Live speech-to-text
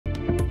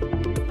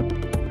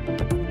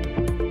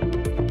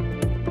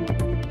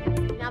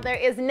there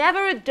is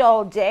never a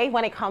dull day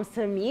when it comes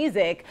to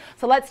music.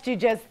 So let's do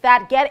just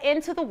that. Get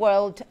into the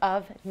world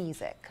of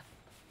music.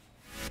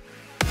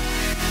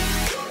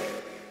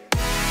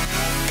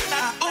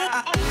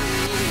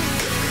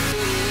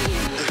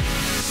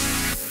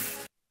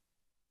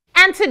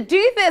 And to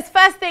do this,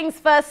 first things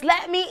first,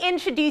 let me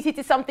introduce you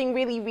to something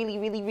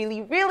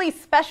really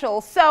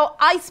special. So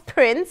Ice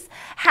Prince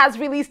has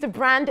released a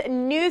brand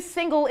new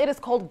single. It is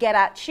called Get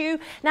At You.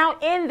 Now,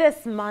 in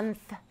this month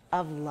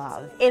of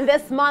love, in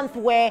this month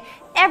where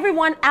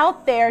everyone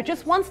out there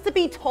just wants to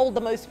be told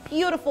the most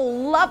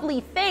beautiful, lovely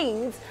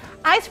things,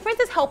 Ice Prince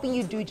is helping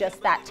you do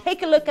just that.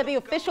 Take a look at the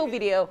official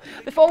video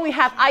before we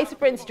have Ice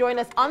Prince join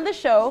us on the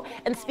show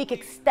and speak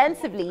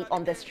extensively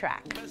on this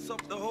track.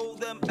 The whole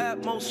damn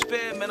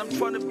atmosphere, man, I'm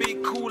trying to be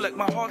cool like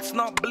my heart's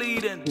not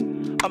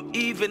bleeding. I'm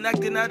even,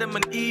 acting Adam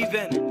and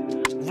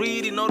even.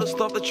 Reading all the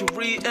stuff that you're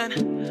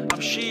reading.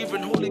 I'm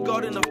shivering, holy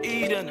garden of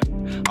Eden.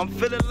 I'm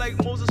feeling like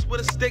Moses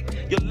with a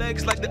stick. Your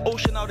legs like the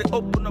ocean, how they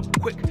open up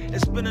quick.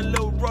 It's been a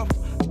little rough,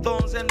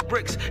 thorns and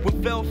bricks. We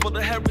fell for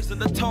the Harrys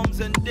and the Toms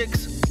and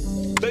Dicks.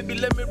 Baby,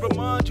 let me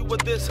remind you of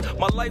this.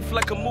 My life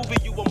like a movie,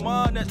 you on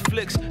my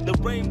Netflix. The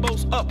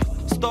rainbow's up,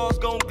 stars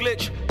gon'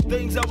 glitch.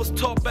 Things I was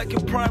taught back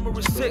in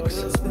primary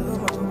 6.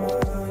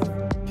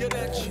 Get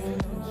at you.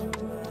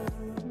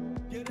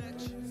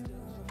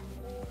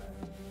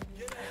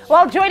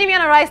 Well, joining me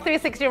on Arise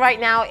 360 right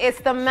now is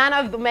the man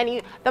of the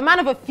many, the man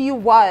of a few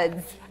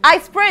words.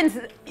 Ice Prince,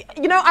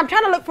 you know, I'm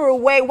trying to look for a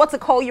way what to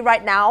call you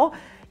right now.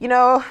 You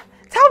know,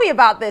 tell me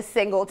about this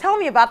single. Tell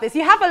me about this.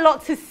 You have a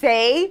lot to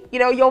say. You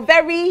know,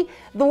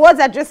 the words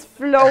are just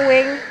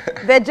flowing.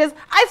 They're just,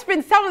 Ice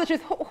Prince, tell me the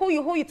truth.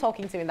 Who are you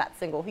talking to in that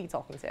single? Who are you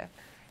talking to?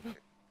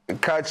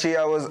 Kachi,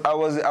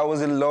 I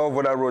was in love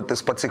when I wrote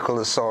this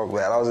particular song,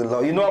 man. I was in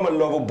love. You know, I'm a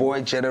lover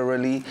boy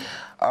generally.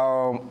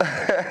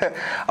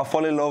 I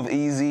fall in love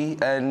easy,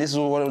 and this is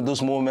one of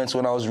those moments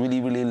when I was really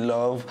in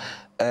love,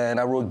 and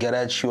I wrote Get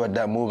At You at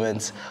that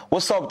moment.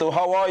 What's up, though?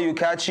 How are you,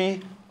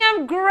 Kachi?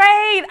 I'm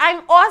great.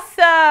 I'm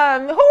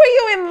awesome. Who are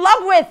you in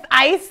love with,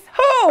 Ice?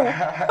 Who?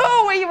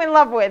 Who were you in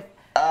love with?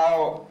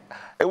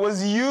 It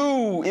was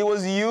you. It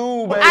was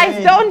you, baby.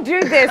 Ice, don't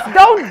do this.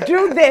 Don't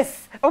do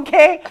this,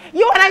 okay?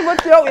 You and I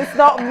both know it's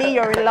not me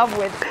you're in love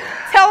with.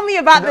 Tell me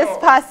about this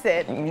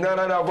person.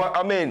 No, but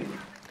I mean,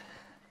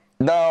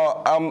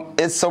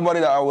 it's somebody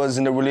that I was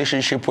in a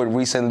relationship with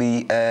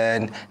recently,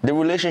 and the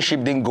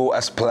relationship didn't go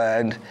as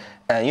planned.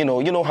 And you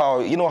know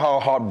how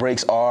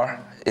heartbreaks are.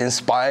 It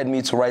inspired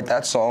me to write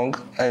that song,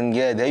 and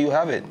yeah, there you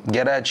have it.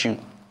 Get At You.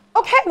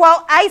 Okay,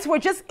 well, Ice,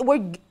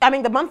 I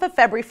mean, the month of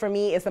February for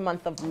me is a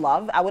month of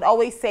love. I would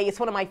always say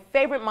it's one of my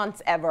favorite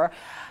months ever.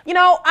 You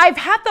know,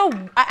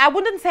 I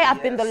wouldn't say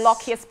I've been the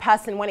luckiest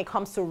person when it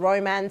comes to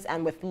romance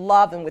and with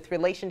love and with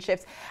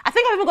relationships. I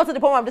think I've even got to the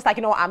point where I'm just like,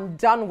 you know, I'm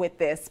done with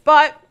this.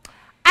 But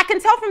I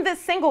can tell from this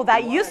single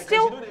that you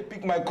still... You know they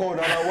pick my call,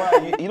 now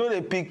why? You know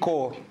they pick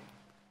call.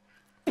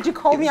 Could you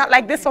call me out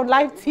like this on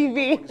live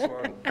TV?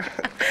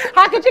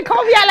 How could you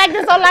call me out like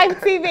this on live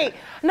TV?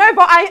 No,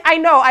 but I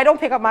know I don't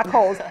pick up my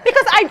calls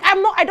because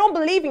I don't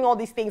believe in all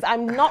these things.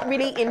 I'm not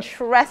really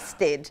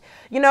interested,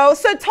 you know.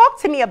 So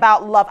talk to me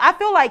about love. I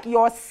feel like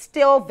you're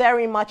still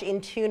very much in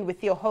tune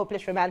with your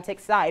hopeless romantic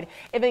side,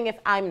 even if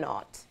I'm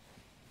not.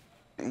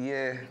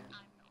 Yeah.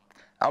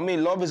 I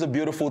mean, love is a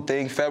beautiful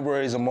thing.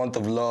 February is a month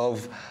of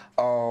love.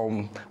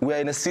 We're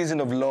in a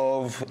season of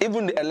love.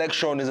 Even the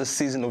election is a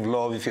season of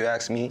love, if you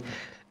ask me.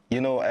 You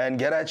know, and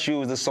Get At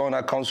You is the song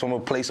that comes from a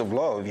place of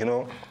love, you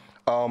know.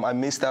 I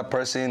missed that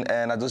person,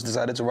 and I just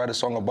decided to write a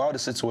song about the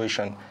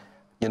situation.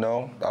 You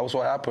know, that was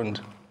what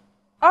happened.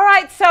 All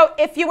right, so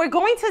if you were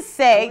going to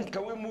say...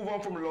 Can we move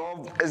on from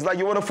love? It's like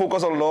you want to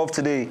focus on love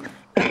today.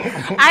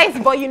 Ice,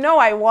 but you know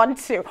I want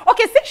to.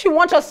 Okay, since you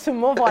want us to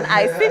move on,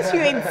 Ice, since you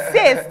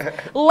insist,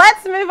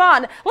 let's move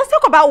on. Let's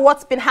talk about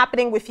what's been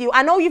happening with you.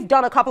 I know you've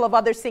done a couple of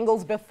other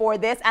singles before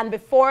this, and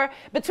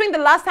between the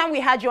last time we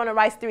had you on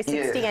Arise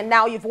 360 and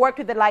now you've worked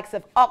with the likes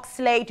of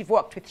Oxlade, you've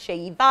worked with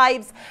Shay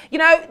Vibes. You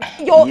know,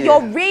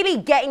 you're really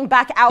getting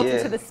back out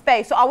into the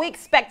space. So are we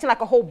expecting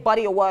like a whole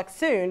body of work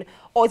soon?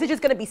 Or is it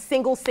just going to be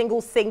singles?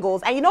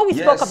 And you know we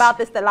spoke about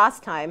this the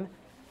last time.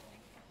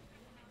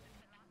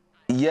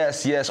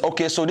 Yes.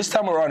 Okay, so this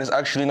time around is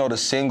actually not a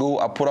single.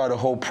 I put out a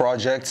whole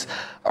project.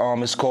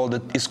 It's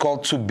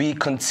called To Be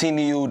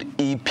Continued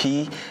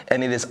EP,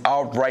 and it is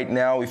out right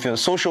now. If you're on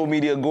social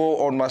media,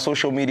 go on my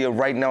social media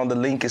right now. The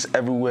link is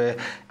everywhere.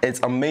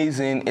 It's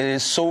amazing. It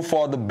is so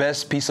far the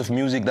best piece of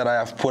music that I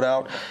have put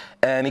out,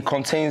 and it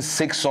contains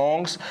 6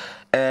 songs.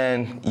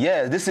 And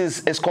yeah,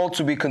 it's called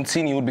To Be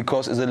Continued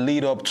because it's a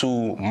lead up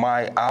to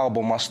my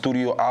album, my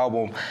studio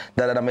album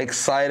that I'm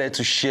excited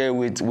to share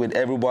with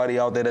everybody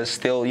out there that's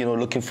still, you know,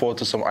 looking forward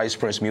to some Ice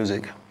Prince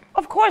music.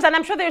 Of course, and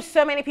I'm sure there's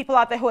so many people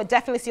out there who are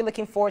definitely still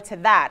looking forward to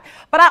that.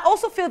 But I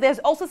also feel there's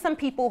also some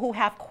people who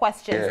have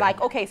questions like,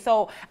 okay,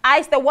 so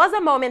Ice, there was a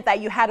moment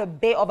that you had a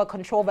bit of a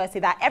controversy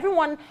that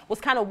everyone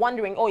was kind of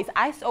wondering, oh, is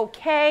Ice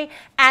okay?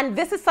 And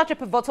this is such a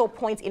pivotal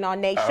point in our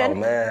nation. Oh,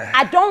 man.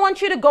 I don't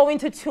want you to go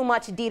into too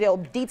much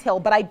detail,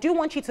 but I do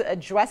want you to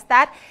address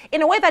that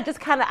in a way that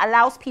just kind of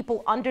allows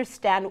people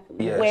understand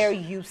where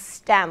you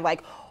stand.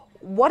 Like,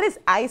 what is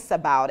ICE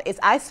about? Is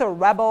ICE a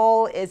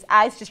rebel? Is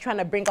ICE just trying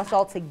to bring us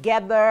all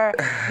together?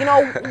 You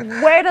know,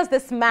 where does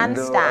this man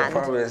stand?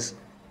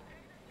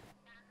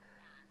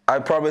 I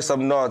promise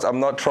I'm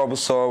not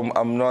troublesome.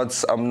 I'm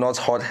not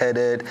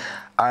hot-headed.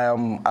 I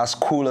am as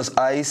cool as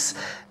ice.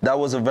 That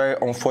was a very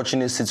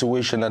unfortunate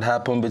situation that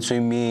happened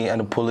between me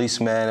and the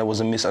policeman. It was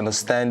a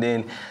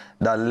misunderstanding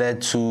that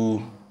led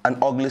to an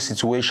ugly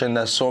situation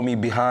that saw me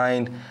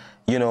behind,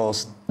 you know,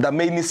 that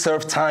made me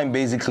serve time,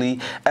 basically.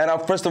 And I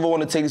first of all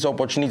want to take this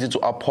opportunity to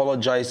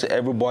apologize to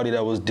everybody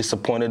that was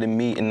disappointed in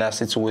me in that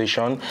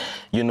situation.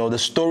 You know, the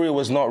story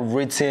was not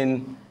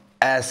written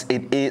as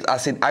it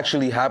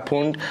actually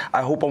happened.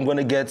 I hope I'm going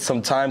to get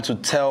some time to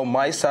tell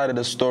my side of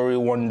the story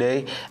one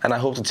day, and I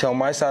hope to tell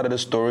my side of the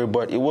story,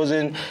 but it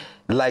wasn't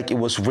like it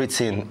was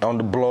written on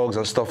the blogs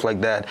and stuff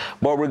like that.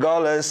 But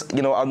regardless,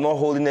 you know, I'm not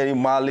holding any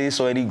malice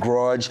or any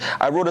grudge.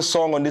 I wrote a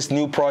song on this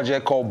new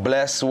project called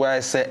Bless, where I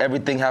said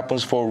everything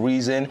happens for a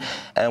reason,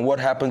 and what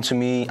happened to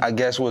me, I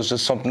guess, was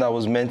just something that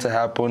was meant to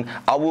happen.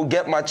 I will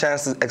get my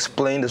chance to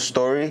explain the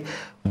story,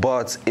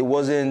 but it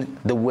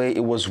wasn't the way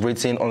it was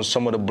written on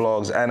some of the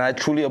blogs. And I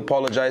truly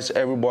apologize to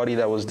everybody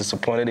that was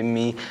disappointed in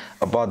me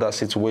about that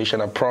situation.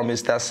 I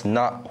promise that's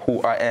not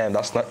who I am.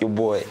 That's not your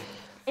boy.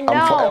 No.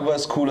 I'm forever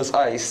as cool as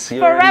ice.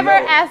 Forever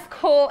as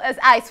cool as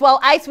ice. Well,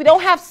 Ice, we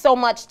don't have so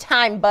much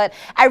time, but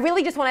I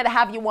really just wanted to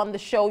have you on the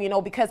show, you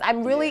know, because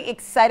I'm really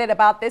excited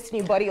about this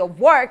new body of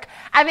work.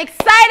 I'm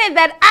excited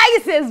that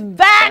Ice is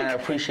back. I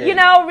appreciate you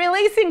know,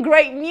 releasing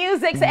great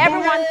music. So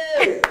everyone,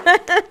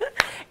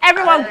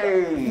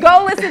 everyone,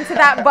 go listen to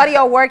that body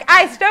of work.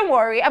 Ice, don't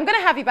worry. I'm going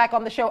to have you back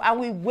on the show, and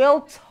we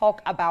will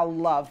talk about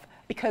love,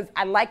 because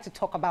I like to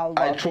talk about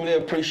love. I truly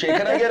appreciate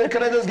it.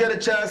 Can I just get a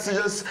chance to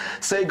just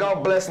say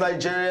God bless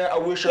Nigeria? I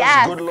wish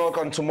us good luck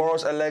on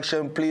tomorrow's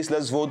election. Please,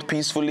 let's vote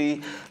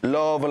peacefully.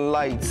 Love and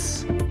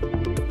lights.